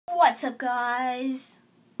What's up, guys?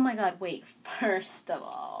 Oh my god, wait, first of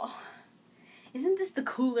all, isn't this the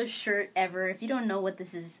coolest shirt ever? If you don't know what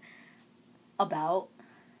this is about,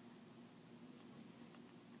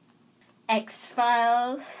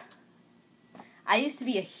 X-Files. I used to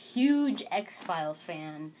be a huge X-Files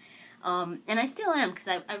fan, and I still am, because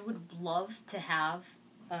I would love to have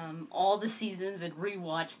all the seasons and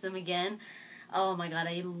rewatch them again. Oh my god,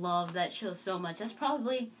 I love that show so much. That's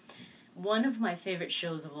probably one of my favorite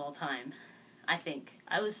shows of all time, I think.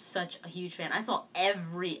 I was such a huge fan. I saw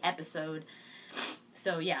every episode.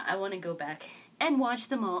 So yeah, I want to go back and watch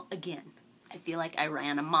them all again. I feel like I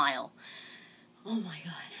ran a mile. Oh my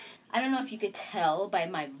god. I don't know if you could tell by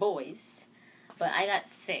my voice, but I got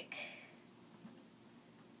sick.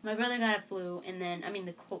 My brother got a flu, and then,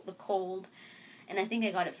 the cold, and I think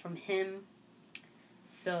I got it from him.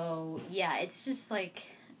 So yeah, it's just like,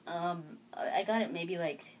 I got it maybe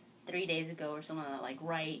like 3 days ago or something, like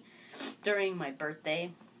right during my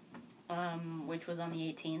birthday, which was on the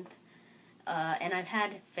 18th, and I've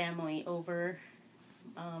had family over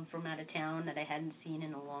from out of town that I hadn't seen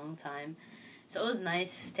in a long time, so it was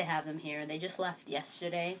nice to have them here. They just left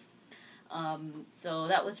yesterday, so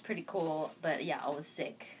that was pretty cool, but yeah, I was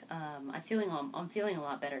sick. I'm feeling a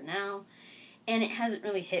lot better now, and it hasn't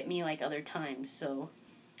really hit me like other times, so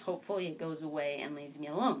hopefully it goes away and leaves me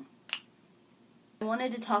alone. I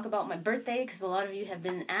wanted to talk about my birthday because a lot of you have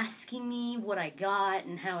been asking me what I got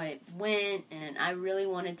and how it went, and I really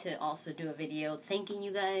wanted to also do a video thanking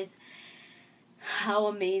you guys how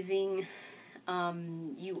amazing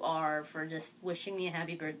you are for just wishing me a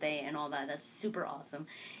happy birthday and all that. That's super awesome.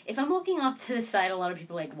 If I'm looking off to the side, a lot of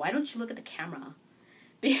people are like, why don't you look at the camera?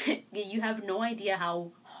 You have no idea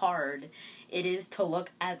how hard it is to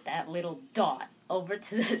look at that little dot over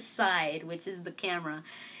to the side, which is the camera,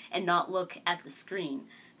 and not look at the screen.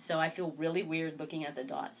 So I feel really weird looking at the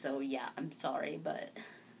dot. So yeah, I'm sorry, but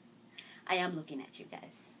I am looking at you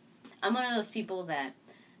guys. I'm one of those people that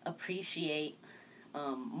appreciate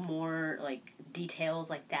more like details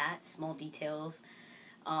like that, small details,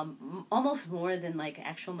 almost more than like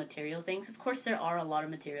actual material things. Of course, there are a lot of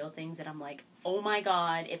material things that I'm like, oh my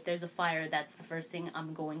god, if there's a fire, that's the first thing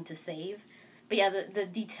I'm going to save. But yeah, the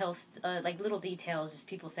details, like little details, just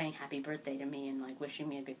people saying happy birthday to me and like wishing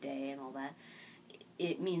me a good day and all that,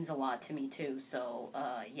 it means a lot to me too. So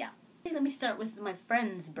yeah. Let me start with my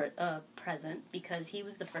friend's present, because he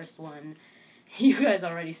was the first one. You guys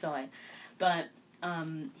already saw it, but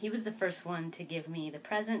he was the first one to give me the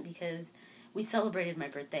present, because we celebrated my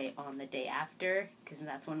birthday on the day after, because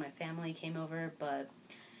that's when my family came over. But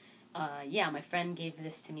yeah, my friend gave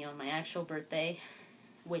this to me on my actual birthday,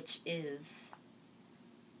 which is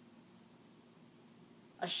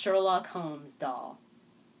a Sherlock Holmes doll.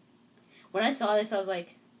 When I saw this, I was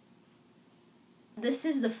like, this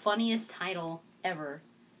is the funniest title ever.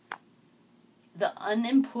 The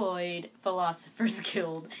Unemployed Philosophers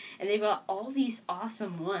Guild. And they've got all these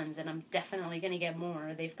awesome ones, and I'm definitely going to get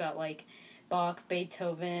more. They've got like Bach,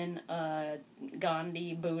 Beethoven,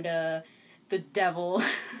 Gandhi, Buddha, the devil,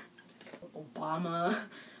 Obama,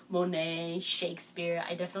 Monet, Shakespeare.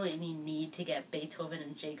 I definitely need to get Beethoven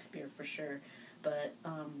and Shakespeare for sure. But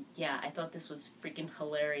yeah, I thought this was freaking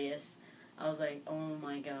hilarious. I was like, oh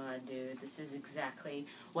my god, dude, this is exactly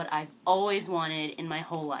what I've always wanted in my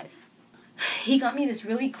whole life. He got me this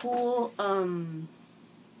really cool, what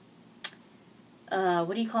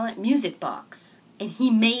do you call it? Music box. And he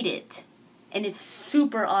made it. And it's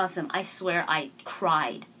super awesome. I swear I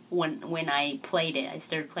cried when I played it. I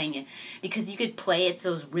started playing it. Because you could play it,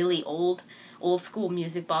 so those really old school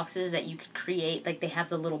music boxes that you could create. Like, they have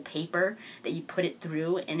the little paper that you put it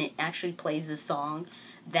through, and it actually plays the song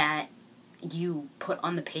that you put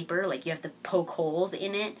on the paper. Like, you have to poke holes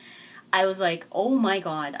in it. I was like, oh my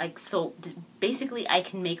god. So basically I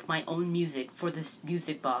can make my own music for this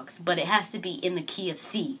music box, but it has to be in the key of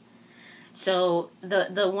C. So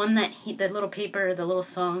the one that the little paper, the little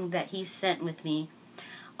song that he sent with me,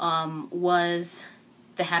 was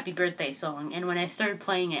the Happy Birthday song. And when I started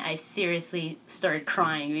playing it, I seriously started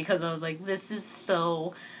crying, because I was like, this is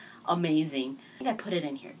so amazing. I think I put it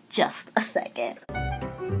in here. Just a second.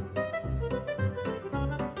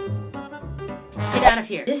 Get out of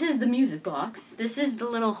here. This is the music box. This is the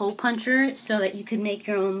little hole puncher so that you can make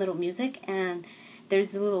your own little music, and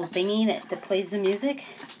there's the little thingy that plays the music.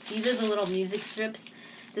 These are the little music strips.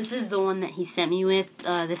 This is the one that he sent me with.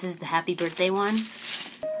 This is the Happy Birthday one.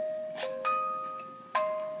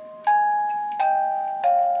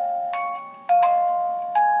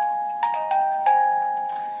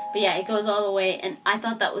 But yeah, it goes all the way, and I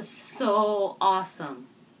thought that was so awesome.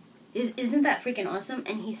 Isn't that freaking awesome?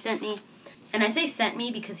 And he sent me And I say sent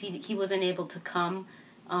me because he wasn't able to come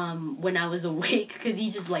when I was awake, because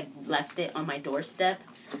he just, like, left it on my doorstep.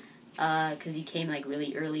 Because he came, like,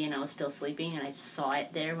 really early and I was still sleeping, and I just saw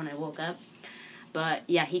it there when I woke up. But,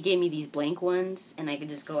 yeah, he gave me these blank ones, and I could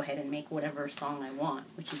just go ahead and make whatever song I want,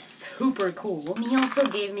 which is super cool. And he also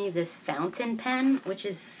gave me this fountain pen, which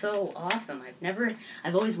is so awesome.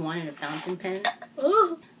 I've always wanted a fountain pen.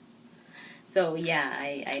 Oh. So, yeah,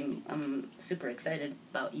 I'm super excited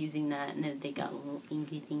about using that, and then they got little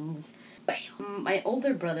inky things. My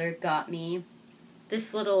older brother got me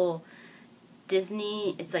this little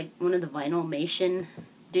Disney, it's like one of the Vinylmation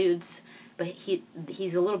dudes, but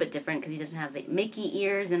he's a little bit different because he doesn't have the Mickey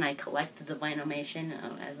ears, and I collect the Vinylmation,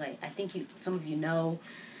 as I think some of you know.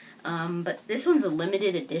 But this one's a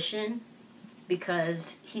limited edition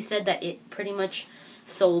because he said that it pretty much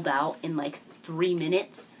sold out in like 3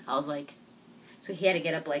 minutes. I was like, so he had to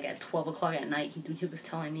get up like at 12 o'clock at night, he was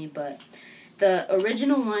telling me, but the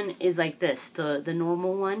original one is like this, the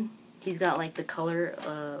normal one. He's got like the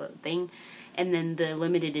color thing, and then the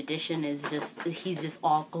limited edition is he's just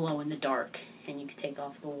all glow in the dark, and you can take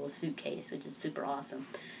off the little suitcase, which is super awesome.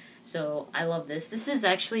 So I love this. This is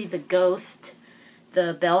actually the ghost,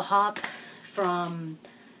 the bellhop from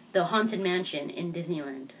the Haunted Mansion in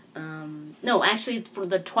Disneyland. No, actually from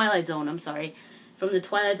the Twilight Zone, I'm sorry. From the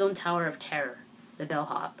Twilight Zone Tower of Terror, the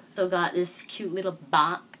bellhop. So got this cute little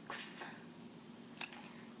box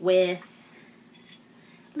with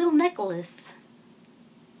little necklace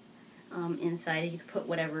inside. You can put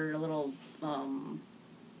whatever little, what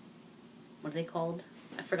are they called?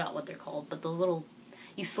 I forgot what they're called, but the little,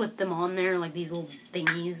 you slip them on there, like these little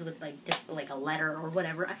thingies with like a letter or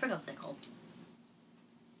whatever. I forgot what they're called.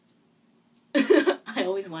 I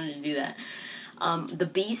always wanted to do that. The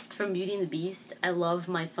Beast from Beauty and the Beast. I love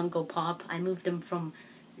my Funko Pop. I moved them from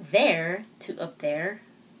there to up there.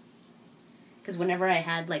 Because whenever I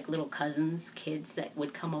had, like, little cousins, kids that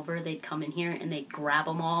would come over, they'd come in here and they'd grab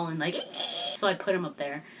them all and, like, so I put them up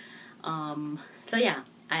there. So, yeah,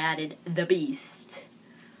 I added the Beast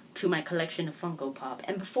to my collection of Funko Pop.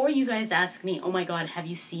 And before you guys ask me, oh my god, have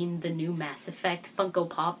you seen the new Mass Effect Funko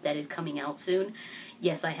Pop that is coming out soon?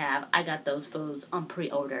 Yes, I have. I got those photos on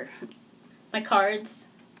pre-order. My cards.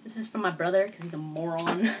 This is from my brother, because he's a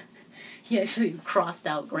moron. He actually crossed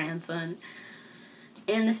out grandson.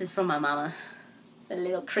 And this is from my mama. A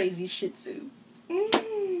little crazy Shih Tzu.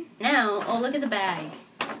 Now, oh, look at the bag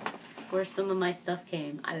where some of my stuff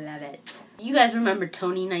came. I love it. You guys remember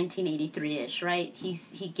Tony 1983-ish, right?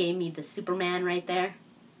 He gave me the Superman right there.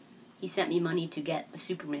 He sent me money to get the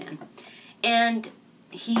Superman. And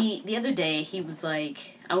the other day, he was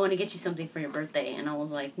like, I want to get you something for your birthday. And I was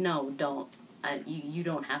like, no, don't. You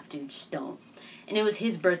don't have to, just don't. And it was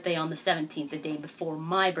his birthday on the 17th, the day before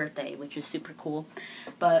my birthday, which was super cool.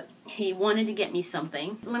 But he wanted to get me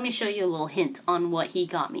something. Let me show you a little hint on what he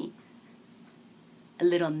got me. A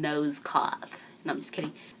little nose cough. No, I'm just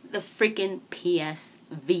kidding. The freaking PS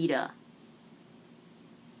Vita.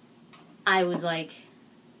 I was like,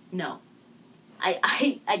 no.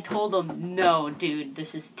 I told him, no, dude,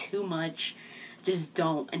 this is too much. Just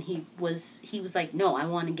don't. And he was like, no, I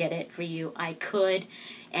want to get it for you. I could,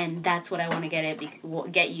 and that's what I want to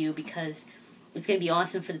get you because it's going to be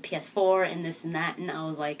awesome for the PS4 and this and that. And I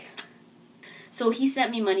was like, so he sent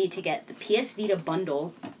me money to get the PS Vita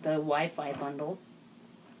bundle, the Wi-Fi bundle.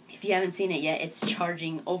 If you haven't seen it yet, it's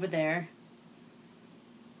charging over there.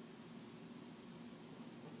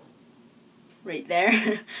 Right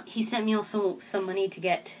there. He sent me also some money to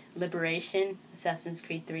get Liberation, Assassin's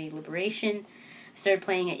Creed 3 Liberation. I started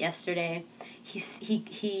playing it yesterday. He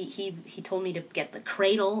told me to get the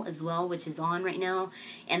Cradle as well, which is on right now,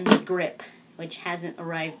 and the Grip, which hasn't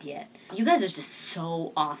arrived yet. You guys are just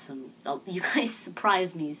so awesome. You guys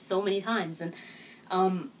surprised me so many times. And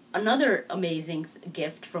another amazing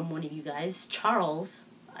gift from one of you guys, Charles.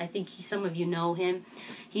 I think some of you know him.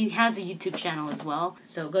 He has a YouTube channel as well,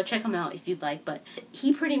 so go check him out if you'd like. But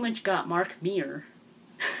he pretty much got Mark Meer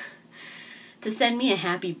to send me a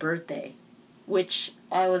happy birthday, which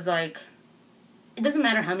I was like, it doesn't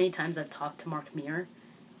matter how many times I've talked to Mark Meer,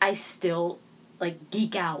 I still, like,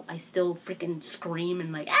 geek out. I still freaking scream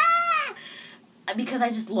and, like, ah! Because I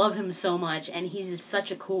just love him so much, and he's just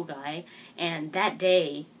such a cool guy. And that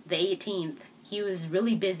day, the 18th, he was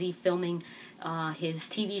really busy filming his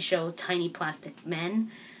TV show, Tiny Plastic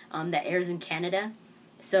Men, that airs in Canada.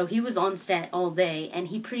 So he was on set all day, and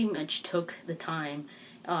he pretty much took the time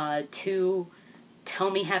to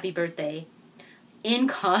tell me happy birthday in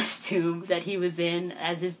costume that he was in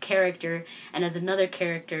as his character, and as another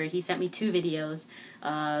character. He sent me 2 videos.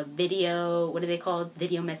 What are they called?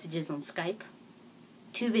 Video messages on Skype.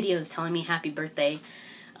 2 videos telling me happy birthday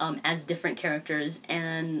as different characters,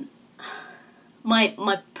 and my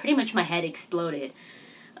pretty much my head exploded.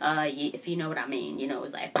 If you know what I mean, you know, it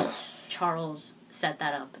was like Charles set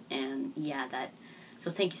that up, and yeah, that. So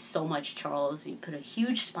thank you so much, Charles. You put a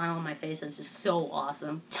huge smile on my face. That's just so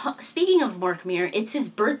awesome. Speaking of Mark Meer, it's his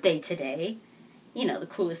birthday today. You know, the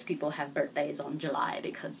coolest people have birthdays on July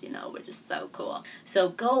because, you know, we're just so cool. So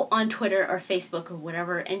go on Twitter or Facebook or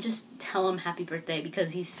whatever and just tell him happy birthday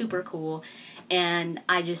because he's super cool. And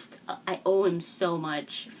I owe him so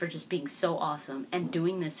much for just being so awesome and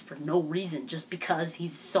doing this for no reason, just because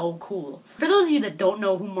he's so cool. For those of you that don't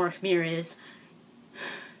know who Mark Meer is,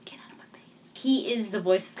 get out of my face. He is the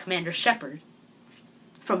voice of Commander Shepard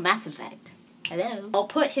from Mass Effect. Hello. I'll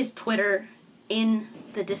put his Twitter in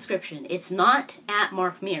the description. It's not at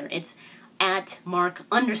Mark Meer. It's at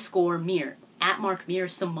Mark_Meer. At Mark Meer,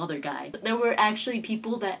 some other guy. There were actually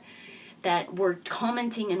people that were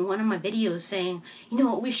commenting in one of my videos saying, you know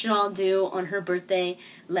what we should all do on her birthday?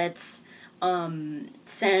 Let's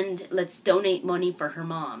donate money for her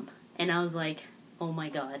mom. And I was like, oh my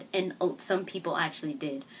god. And some people actually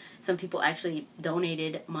did. Some people actually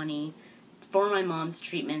donated money for my mom's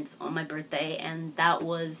treatments on my birthday, and that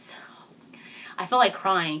was, I felt like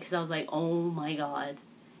crying because I was like, oh my god.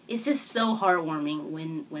 It's just so heartwarming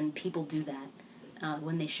when people do that.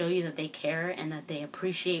 When they show you that they care and that they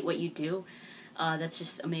appreciate what you do. That's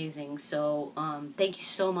just amazing. So thank you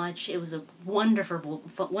so much. It was a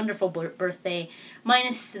wonderful birthday,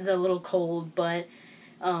 minus the little cold, but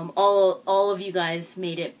all of you guys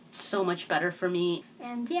made it so much better for me.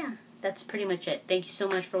 And yeah, that's pretty much it. Thank you so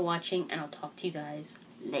much for watching, and I'll talk to you guys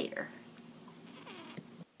later.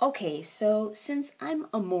 Okay, so since I'm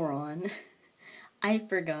a moron, I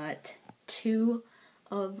forgot 2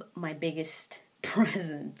 of my biggest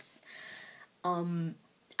presents.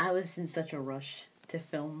 I was in such a rush to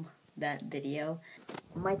film that video.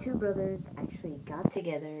 My 2 brothers actually got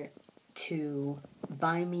together to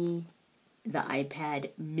buy me the iPad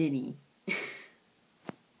mini.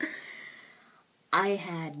 I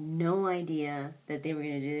had no idea that they were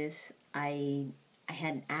gonna do this. I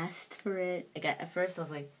hadn't asked for it. At first I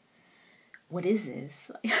was like, what is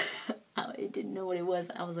this? I didn't know what it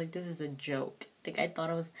was. I was like, this is a joke. Like,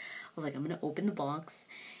 I was like, I'm gonna open the box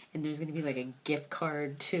and there's gonna be like a gift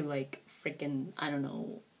card to like freaking, I don't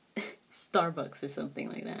know, Starbucks or something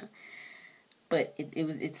like that. But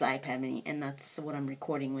it's the iPad mini, and that's what I'm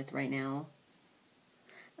recording with right now.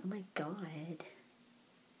 Oh my god.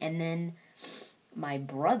 And then my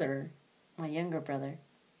brother, my younger brother,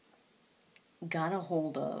 got a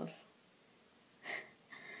hold of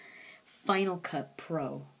Final Cut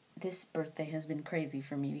Pro. This birthday has been crazy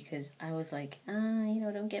for me because I was like,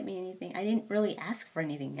 don't get me anything. I didn't really ask for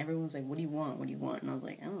anything. Everyone was like, what do you want? What do you want? And I was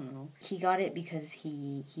like, I don't know. He got it because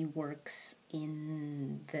he works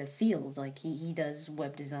in the field. Like, he does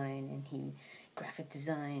web design, and he graphic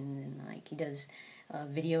design, and like he does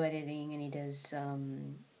video editing, and he does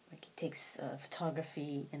like he takes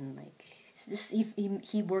photography, and like just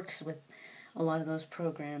he works with a lot of those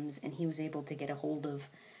programs, and he was able to get a hold of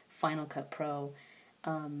Final Cut Pro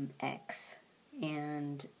X,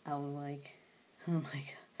 and I was like, oh my god.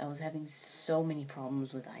 I was having so many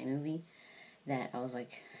problems with iMovie that I was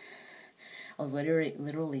like, I was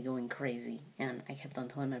literally going crazy, and I kept on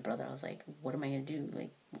telling my brother, I was like, what am I gonna do? Like,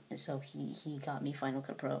 so he got me Final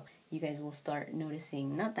Cut Pro. You guys will start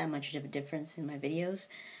noticing not that much of a difference in my videos,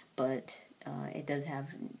 but it does have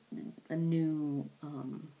a new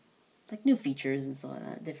like new features and so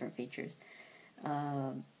on, different features,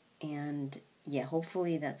 and yeah,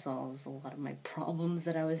 hopefully that solves a lot of my problems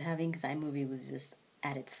that I was having, because iMovie was just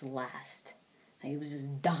at its last. Like, it was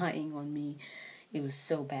just dying on me. It was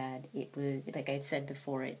so bad. It was, like I said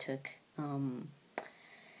before, it took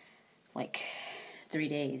like 3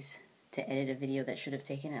 days to edit a video that should have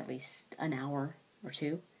taken at least an hour or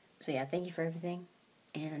 2. So yeah, thank you for everything,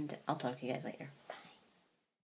 and I'll talk to you guys later.